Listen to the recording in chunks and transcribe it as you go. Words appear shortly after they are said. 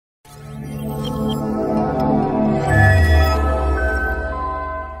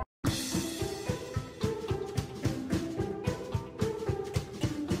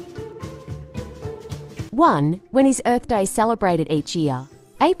1. When is Earth Day celebrated each year?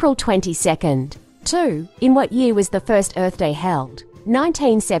 April 22nd. 2. In what year was the first Earth Day held?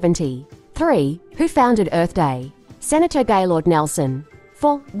 1970. 3. Who founded Earth Day? Senator Gaylord Nelson.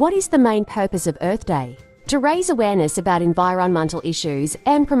 4. What is the main purpose of Earth Day? To raise awareness about environmental issues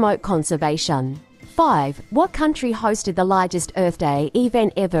and promote conservation. 5. What country hosted the largest Earth Day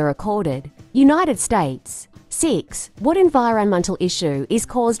event ever recorded? United States. 6. What environmental issue is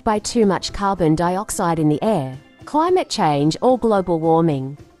caused by too much carbon dioxide in the air? Climate change or global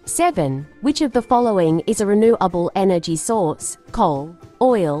warming? 7. Which of the following is a renewable energy source? Coal,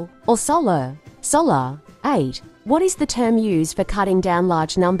 oil, or solar? Solar. 8. What is the term used for cutting down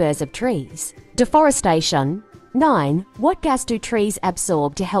large numbers of trees? Deforestation. 9. What gas do trees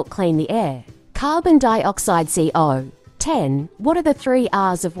absorb to help clean the air? Carbon dioxide, CO. 10. What are the 3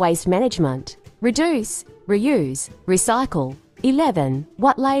 R's of waste management? Reduce, reuse, recycle. 11.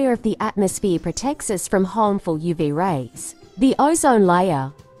 What layer of the atmosphere protects us from harmful UV rays? The ozone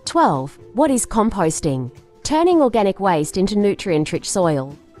layer. 12. What is composting? Turning organic waste into nutrient-rich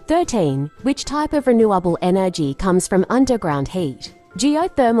soil. 13. Which type of renewable energy comes from underground heat?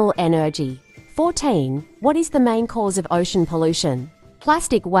 Geothermal energy. 14. What is the main cause of ocean pollution?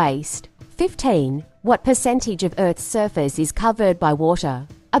 Plastic waste. 15. What percentage of Earth's surface is covered by water?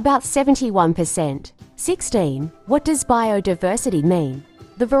 About 71%. 16. What does biodiversity mean?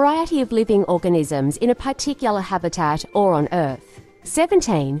 The variety of living organisms in a particular habitat or on Earth.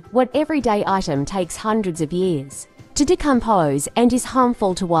 17. What everyday item takes hundreds of years to decompose and is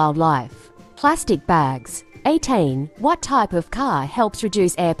harmful to wildlife? Plastic bags. 18. What type of car helps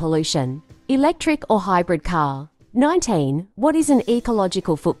reduce air pollution? Electric or hybrid car. 19. What is an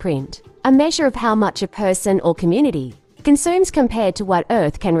ecological footprint? A measure of how much a person or community consumes compared to what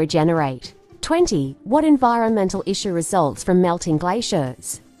Earth can regenerate. 20. What environmental issue results from melting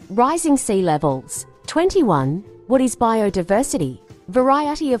glaciers? Rising sea levels. 21. What is biodiversity?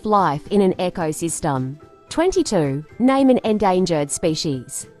 Variety of life in an ecosystem. 22. Name an endangered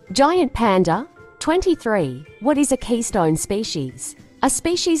species. Giant panda. 23. What is a keystone species? A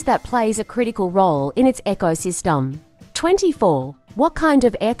species that plays a critical role in its ecosystem. 24. What kind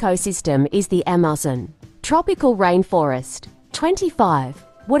of ecosystem is the Amazon? Tropical rainforest. 25.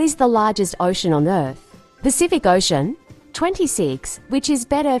 What is the largest ocean on Earth? Pacific Ocean. 26. Which is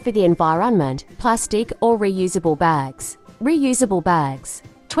better for the environment, plastic or reusable bags? Reusable bags.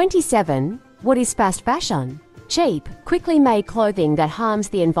 27. What is fast fashion? Cheap, quickly made clothing that harms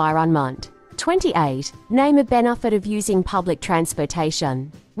the environment. 28. Name a benefit of using public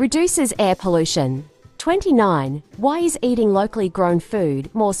transportation. Reduces air pollution. 29. Why is eating locally grown food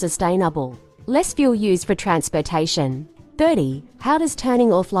more sustainable? Less fuel used for transportation. 30. How does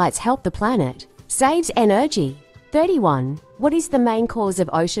turning off lights help the planet? Saves energy. 31. What is the main cause of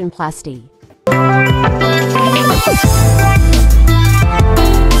ocean plastic?